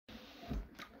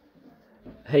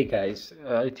Hey guys,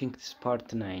 I think this part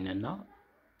 9 እና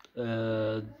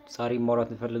ዛሬ ማውራት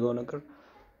የምፈልገው ነገር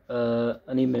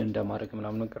እኔ ምን እንደማድረግ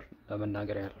ምናምን ነገር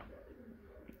ለመናገር ያለው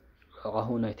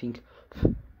አሁን I think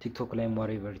ቲክቶክ ላይ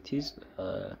whatever it is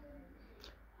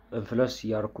ኢንፍሉዌንስ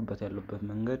ያረኩበት ያለበት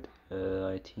መንገድ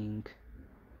I think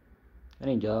እኔ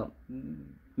እንጃ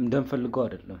እንደምፈልገው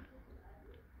አይደለም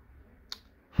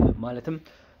ማለትም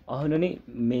አሁን እኔ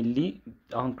ሜንሊ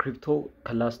አሁን ክሪፕቶ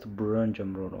ከላስት ብራን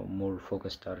ጀምሮ ነው ሞር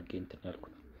ፎከስድ አድርጌ እንትን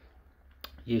ያልኩት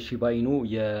የሺባይኑ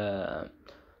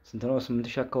የስንት ነው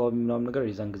 8000 አካባቢ ምናምን ነገር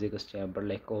የዛን ጊዜ ገዝቼ ነበር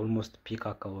ላይክ ኦልሞስት ፒክ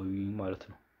አካባቢ ማለት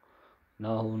ነው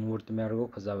እና አሁን ወርድ የሚያደርገው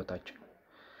ከዛ በታች ነው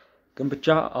ግን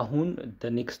ብቻ አሁን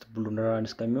the next blue run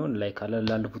እስከሚሆን ላይክ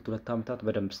ላለፉት 2 አመታት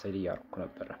በደንብ ስተዲ ያደርኩ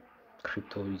ነበር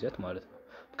ክሪፕቶ ይዘት ማለት ነው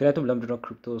ምክንያቱም ለምንድነው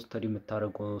ክሪፕቶ ስተዲ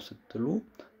የምታደርገው ስትሉ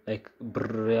ላይክ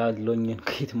ብር ያለኝን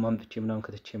ከየት ማምጥቼ ምናምን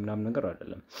ከተቼ ምናምን ነገር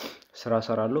አይደለም ስራ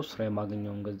ሰራለሁ ስራ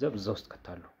የማገኘውን ገንዘብ እዛ ውስጥ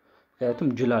ከታለሁ ምክንያቱም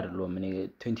ጅል አይደለም እኔ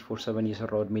 24/7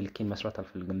 እየሰራው እድሜ ልኬን መስራት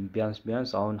አልፈልግም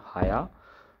ቢያንስ አሁን 20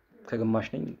 ከግማሽ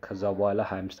ነኝ ከዛ በኋላ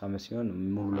 25 አመት ሲሆን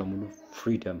ሙሉ ለሙሉ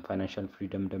ፍሪደም ፋይናንሻል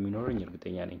ፍሪደም እንደሚኖረኝ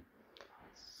እርግጠኛ ነኝ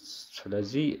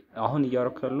ስለዚህ አሁን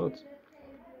እያረኩ ያለሁት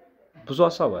ብዙ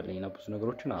ሀሳብ አለኝና ብዙ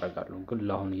ነገሮችን አረጋለሁ ግን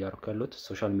ለአሁን እያረኩ ያለሁት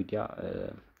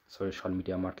ሶሻል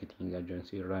ሚዲያ ማርኬቲንግ ኤጀንሲ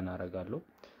ራን አረጋለሁ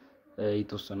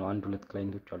የተወሰኑ 1-2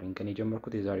 ክላይንቶች አሉኝ ከኔ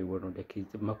ጀመርኩት የዛሬ ወር ነው ለኬዝ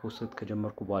መፖስት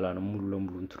ከጀመርኩ በኋላ ነው ሙሉ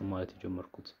ለሙሉ እንትን ማለት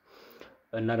የጀመርኩት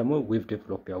እና ደግሞ ዌብ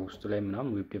ዴቨሎፕ ያው ውስጥ ላይ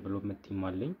ምናምን ዌብ ዴቨሎፕመንት ቲም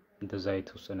አለኝ እንደዛ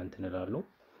የተወሰነ እንትን እላለሁ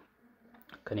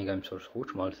ከኔ ጋር የሚሰሩ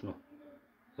ሰዎች ማለት ነው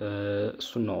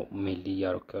እሱ ነው ሜንሊ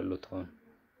እያረኩ ያለሁት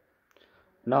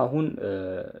እና አሁን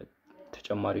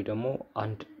ተጨማሪ ደግሞ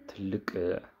አንድ ትልቅ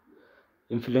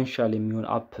ኢንፍሉዌንሻል የሚሆን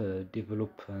አፕ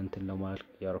ዴቨሎፕ እንትን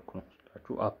ለማድረግ ያረኩ ነው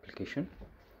ታችሁ አፕሊኬሽን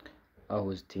I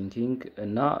was thinking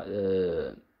እና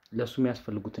ለሱ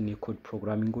የሚያስፈልጉትን የኮድ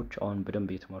ፕሮግራሚንጎች አሁን በደንብ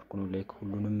እየተማርኩ ነው ላይክ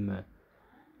ሁሉንም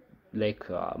ላይክ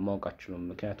ማውቃችሁም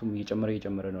ምክንያቱም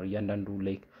እየጨመረ ነው እያንዳንዱ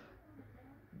ላይክ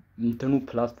እንትኑ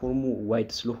ፕላትፎርሙ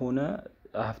ዋይድ ስለሆነ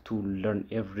I have to learn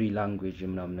every language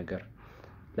ምናምን ነገር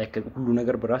ላይክ ሁሉ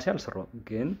ነገር በራሴ አልሰራውም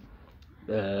ግን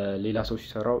ሌላ ሰው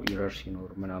ሲሰራው ኢረር ሲኖር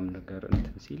ምናምን ነገር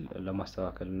እንትን ሲል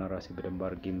ለማስተካከልና ራሴ በደንብ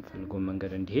አድርጌ የምፈልገው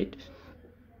መንገድ እንዲሄድ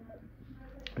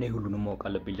እኔ ሁሉንም ማወቅ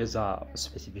አለብኝ ለዛ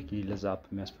ስፔሲፊካሊ ለዛ አፕ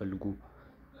የሚያስፈልጉ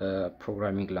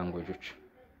ፕሮግራሚንግ ላንጉዌጆች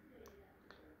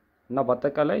እና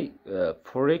በአጠቃላይ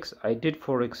ፎሬክስ I did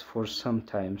forex for some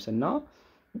times እና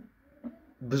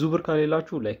ብዙ ብር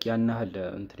ካሌላችሁ ላይክ ያን ያህል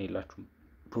እንትን የላችሁም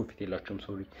ፕሮፊት የላችሁም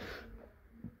ሶሪ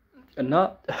እና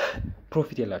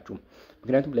ፕሮፊት የላችሁም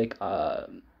ምክንያቱም ላይክ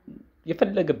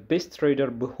የፈለገ ቤስት ትሬደር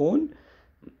ቢሆን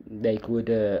ላይክ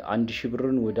ወደ 1000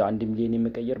 ብርን ወደ 1 ሚሊዮን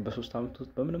የመቀየር በ3 አመት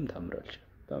ውስጥ በምንም ታምራለች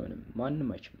በምንም ማንንም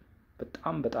አይችልም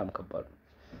በጣም ከባድ ነው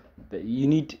you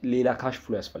need ሌላ ካሽ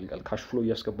ፍሎ ያስፈልጋል ካሽ ፍሎ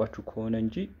እያስገባችሁ ከሆነ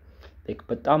እንጂ ላይክ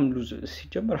በጣም ሉዝ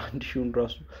ሲጀመር 1000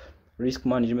 ራሱ ሪስክ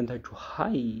ማኔጅመንታችሁ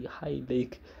ሃይ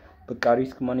ላይክ በቃ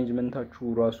ሪስክ ማኔጅመንታችሁ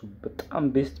ራሱ በጣም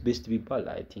ቤስት ቢባል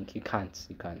I think you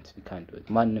can't do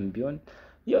it ማንንም ቢሆን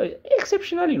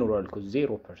ኤክሰፕሽናል ይኖራል እኮ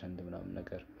 0% ምናምን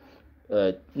ነገር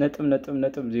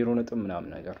ነጥብ 0 ነጥብ ምናምን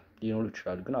ነገር ሊኖር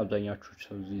ይችላል ግን አብዛኛዎቹ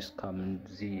ሰው እዚህ ስካም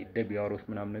እዚህ ደቢያሮች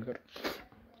ምናምን ነገር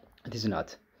it is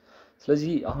not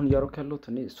ስለዚህ አሁን ያሮክ ያለሁት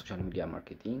እኔ ሶሻል ሚዲያ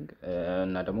ማርኬቲንግ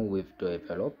እና ደግሞ ዌብ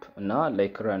ዴቨሎፕ እና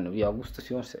ላይክ ራን ያው ውስጥ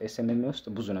ሲሆን ኤስኤምኤም ውስጥ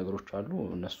ብዙ ነገሮች አሉ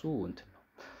እነሱ እንትን ነው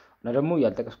እና ደግሞ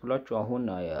ያልተቀስኩላችሁ አሁን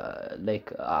ላይክ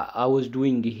I was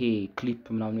doing ይሄ ክሊፕ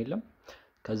ምናምን የለም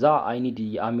ከዛ I need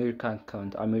የአሜሪካን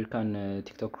አካውንት አሜሪካን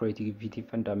ቲክቶክ ክሬቲቪቲ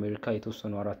ፈንድ አሜሪካ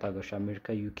የተወሰኑ 4 ሀገሮች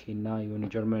አሜሪካ ዩኬ እና የሆነ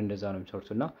ጀርመን እንደዛ ነው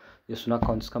የሚሰሩትና የሱን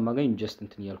አካውንት እስከማገኝ ጀስት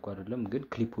እንትን ያልኩ አይደለም ግን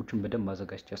ክሊፖችን በደንብ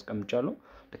አዘጋጅቼ ያስቀምጫለሁ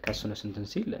ለካሱነስ እንትን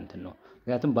ሲል እንትን ነው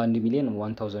ምክንያቱም በ1 ሚሊዮን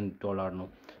 $1000 ነው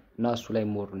እና እሱ ላይ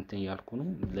ሞር እንትን ያልኩ ነው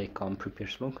ላይክ አሁን ፕሪፔር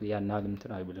ስለሆንኩ ያን ያህል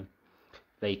እንትን አይብልም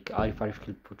ላይክ አሪፍ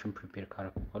ክሊፖችን ፕሪፔር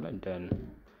ካረኩ በኋላ እንደን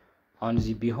አሁን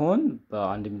እዚህ ቢሆን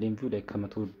በ1 ሚሊዮን ቪው ላይ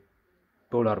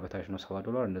 $100 በታች ነው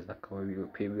 $7 እንደዛ አካባቢ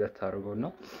ፔቢ ያታረገውና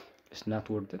it's not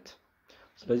worth it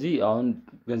ስለዚህ አሁን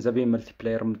ገንዘቤን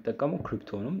መልቲፕላየር የምጠቀመው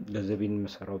ክሪፕቶ ነው ገንዘቤን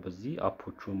የምሰራው በዚህ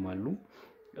አፖቹም አሉ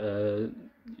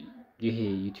ይሄ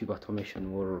ዩቲዩብ አውቶሜሽን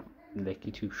or like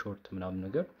ዩቲዩብ ሾርት ምናምን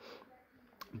ነገር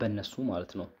በእነሱ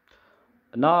ማለት ነው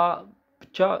እና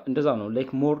ብቻ እንደዛ ነው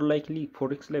like more likely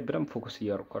forex ላይ በደንብ ፎከስ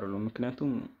እያደረኩ አይደለም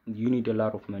ምክንያቱም you need a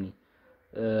lot of money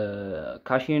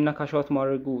ካሽና ካሽአውት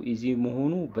ማድረጉ ኢዚ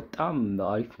መሆኑ በጣም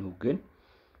አሪፍ ነው ግን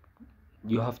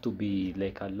you have to be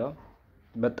like አላ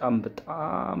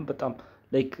በጣም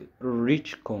like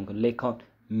rich ኮንግ like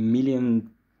ሚሊዮን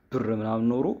ብር ምናምን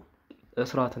ኖሮ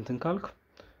እስራት እንትን ካልክ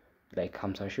like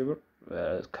 50 ሺህ ብር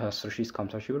ከ10 ሺህ እስከ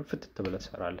 50 ሺህ ብር ፍትት ብለህ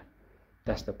ትሰራለህ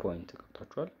that's the point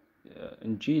ገብታችኋል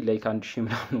እንጂ like 1000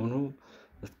 ምናምን ሆኖ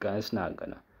እስካስና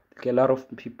ገና a lot of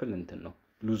people እንትን ነው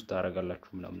lose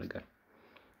ታረጋላችሁ ምናምን ነገር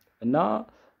እና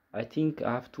I think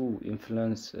I have to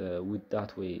influence with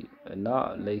that way እና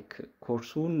like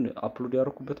ኮርሱን አፕሎድ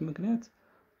ያደረኩበት ምክንያት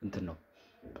እንትን ነው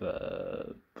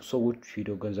ሰዎች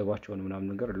ሄደው ገንዘባቸውን ምናምን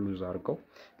ነገር ሉዝ አድርገው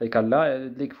like አላ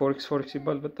like ፎሬክስ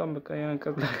ይባል በጣም በቃ ያን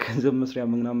ቀጥላ ገንዘብ መስሪያ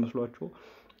ምናምን መስሏቸው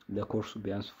ለኮርሱ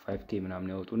ቢያንስ 5k ምናምን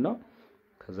ያወጡና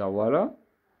ከዛ በኋላ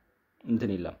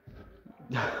እንትን ይላል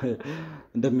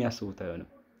እንደሚያስቡት አይሆንም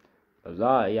ከዛ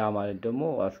ያ ማለት ደግሞ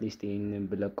at least ይሄንን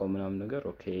ብለቀው ምናምን ነገር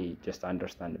okay just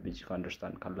understand basic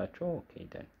understand ካላቸው okay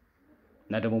then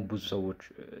እና ደግሞ ብዙ ሰዎች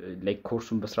like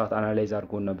ኮርሱን በስርዓት አናላይዝ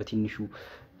አድርገውና በትንሹ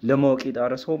ለማወቅ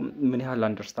የጣረሰው ምን ያህል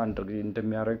አንደርስታንድ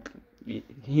እንደሚያደርግ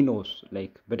he knows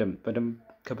like በደም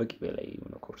ከበቂ በላይ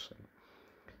የሆነ ኮርስ ነው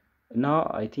እና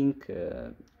I think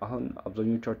አሁን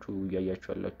አብዛኞቻችሁ ያያችሁ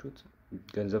ያላችሁት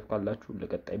ገንዘብ ካላችሁ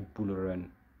ለቀጣይ ቡል ረን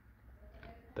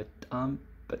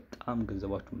በጣም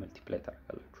ገንዘባችሁን መልቲፕላይ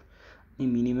ታደርጋላችሁ እኔ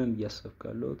ሚኒመም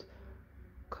ያሰብካለሁት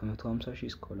ከ150,000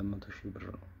 እስከ 200,000 ብር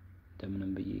ነው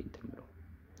እንደምንም ብዬ እንትን ብለው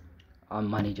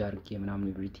ማኔጅ አድርጌ ምናምን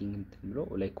ኤቭሪቲንግ እንትን ብለው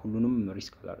ላይክ ሁሉንም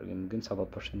ሪስክ አላደርግም ግን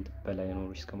 70% በላይ ነው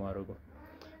ሪስክ ማድረገው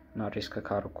እና ሪስክ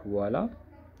ካርኩ በኋላ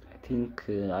I think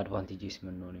advantages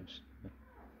ምን ነው ነው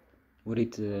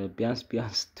ወዴት ቢያንስ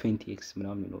 20x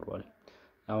ምናምን ይኖረዋል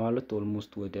ያ ማለት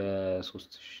ኦልሞስት ወደ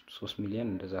 3 ሚሊዮን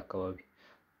እንደዛ አካባቢ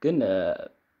ግን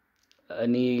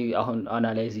እኔ አሁን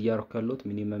አናላይዝ እያደረኩ ያለሁት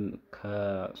ሚኒመም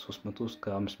ከ300 እስከ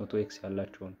 500x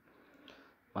ያላቸውን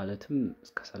ማለትም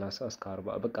እስከ 30 እስከ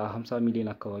 40 በቃ 50 ሚሊዮን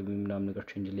አካባቢ ምናምን ነገር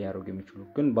ቼንጅ ሊያደርጉ የሚችሉ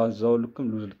ግን ባዛው ልክም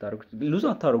ሉዝ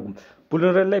አታረጉም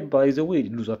ቡልረን ላይ ባይዘው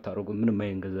ሉዝ አታረጉም ምንም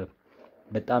አይንገዘብ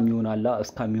በጣም ይሆናላ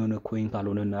እስካሚሆነ ኮይን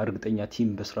ካልሆነና እርግጠኛ ቲም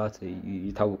በስርዓት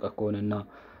ይታወቀ ከሆነና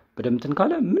በደምትን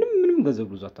ካለ ምንም ገንዘብ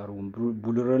ሉዝ አታረጉም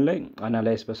ቡልረን ላይ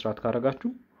አናላይዝ በስርዓት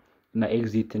ካረጋችሁ እና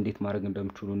ኤግዚት እንዴት ማድረግ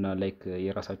እንደምትችሉና ላይክ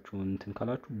የራሳችሁን እንትን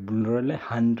ካላችሁ ቡልረን ላይ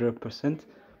 100%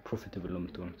 ፕሮፊታብል ነው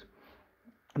የምትሆኑት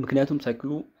ምክንያቱም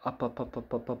ሳይክሉ አፕ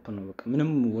ነው በቃ ምንም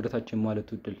ወደታች ማለት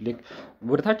ውድል ላይክ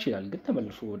ወደታች ይላል ግን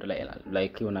ተመልሶ ወደ ላይ ይላል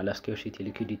ላይክ ይሆናል ስኬርሲቲ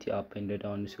ሊኩዊዲቲ አፕ ኤንድ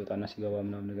ዳውን ሲወጣና ሲገባ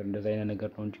ምናምን ነገር እንደዛ አይነት ነገር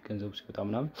ነው እንጂ ገንዘቡ ሲወጣ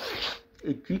ምናምን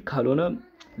እጂ ካልሆነ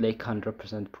ላይክ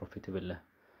 100% ፕሮፊታብል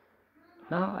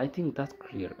ና I think that's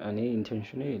clear እኔ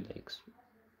ኢንቴንሽኔ ላይክ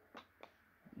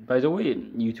by the way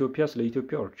ኢትዮጵያ ስለ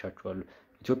ኢትዮጵያ ወርቻችኋለሁ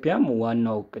ኢትዮጵያም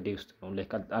ዋናው ቅዴ ውስጥ ነው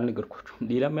ላይክ አልነገርኳችሁ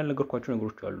ሌላም ያልነገርኳችሁ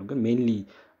ነገሮች አሉ ግን ሜንሊ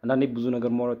አንዳንዴ ብዙ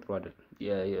ነገር ማውራት ጥሩ አይደል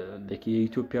ላይክ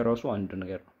የኢትዮጵያ ራሱ አንድ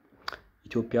ነገር ነው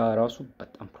ኢትዮጵያ ራሱ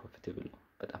በጣም ፕሮፊታብል ነው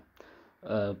በጣም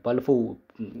ባልፈው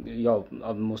ያው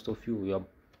most of you ያው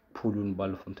ፑሉን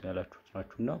ባልፈው እንትን ያላችሁት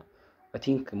ናችሁና I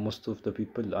think most of the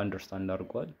people understand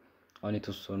አድርገዋል አሁን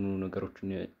የተወሰኑ ነገሮችን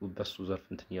በሱ ዘርፍ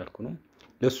እንትን ያልኩ ነው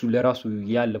ለሱ ለራሱ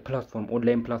ያለ ፕላትፎርም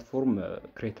ኦንላይን ፕላትፎርም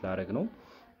ክሬት ላደርግ ነው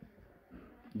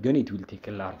ግን it will take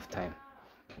a lot of time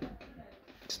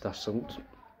ስታስቡት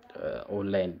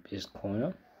ኦንላይን ቤዝ ከሆነ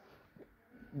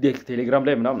ቴሌግራም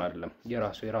ላይ ምናምን አይደለም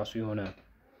የራሱ የሆነ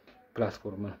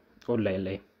ፕላትፎርም ነው ኦንላይን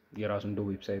ላይ የራሱ እንደ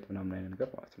ዌብሳይት ምናምን አይነት ነገር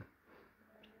ማለት ነው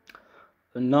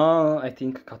እና I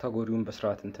think ካታጎሪውን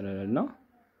በስርዓት እንትነልና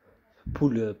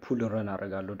ፑል ረን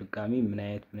አደርጋለሁ ድጋሚ ምን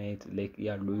አይነት ላይክ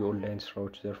ያሉ የኦንላይን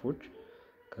ስራዎች ዘርፎች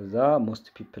ከዛ most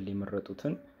people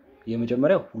ሊመረጡትን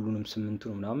የመጀመሪያው ሁሉንም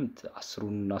 8ቱን ምናምን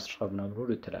 10ን 10 ምናምን ብሎ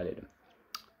ይተላለልም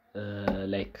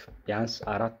ላይክ ቢያንስ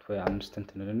 4 ወይ 5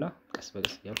 እንትንልና ቀስ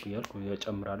በቀስ ያልኩ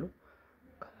ያጨምራሉ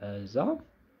ከዛ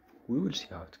we will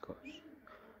see how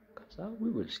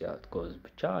it goes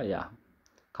ብቻ ያ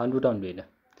ካንዱ ዳውን ሌላ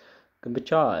ግን ብቻ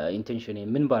ኢንቴንሽኔ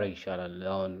ምን ባረግ ይሻላል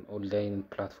አሁን ኦንላይን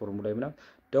ፕላትፎርሙ ላይ ምናምን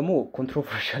ደግሞ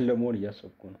ኮንትሮቨርሻል ለመሆን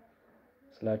እያሰብኩ ነው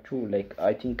ስላችሁ like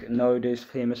I think nowadays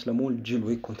famous ለመሆን ጅል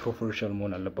ወይ ኮንትሮቨርሻል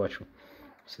መሆን አለባችሁ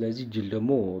ስለዚህ ጅል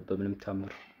ደግሞ በምንም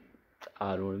ታምር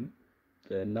አልሆንም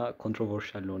እና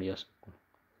ኮንትሮቨርሻል ለሆነ እያሰብኩ ነው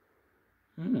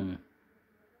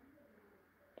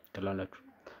ትላላችሁ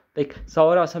like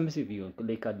ሳወራ ሰምሲቭ ይሁን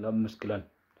like አላመስግላል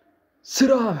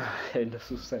ስራ እንደሱ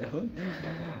ሳይሆን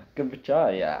ግን ብቻ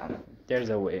ያ there's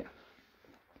a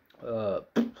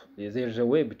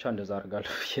way ብቻ እንደዛ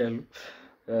አድርጋለሁ ይያሉ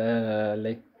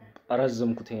like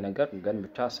አራዘምኩት ይሄ ነገር ግን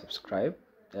ብቻ ሰብስክራይብ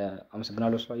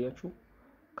አመሰግናለሁ ስላያችሁ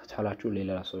ከቻላችሁ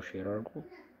ሌላ ሰው ሼር አድርጉ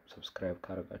ሰብስክራይብ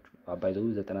ካረጋችሁ አባይዘው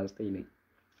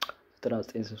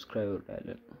 99 ሰብስክራይበር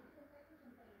ያለን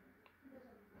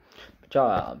ብቻ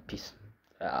ፒስ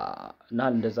እና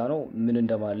እንደዛ ነው ምን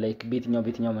እንደማለ ላይክ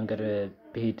በየትኛው መንገድ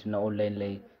በሄድና ኦንላይን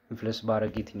ላይ ኢንፍሉዌንስ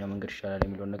ባረግ የትኛው መንገድ ይሻላል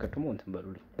የሚለው ነገር ደግሞ እንትን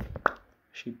በሉልኝ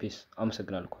እሺ ፒስ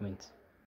አመሰግናለሁ ኮሜንት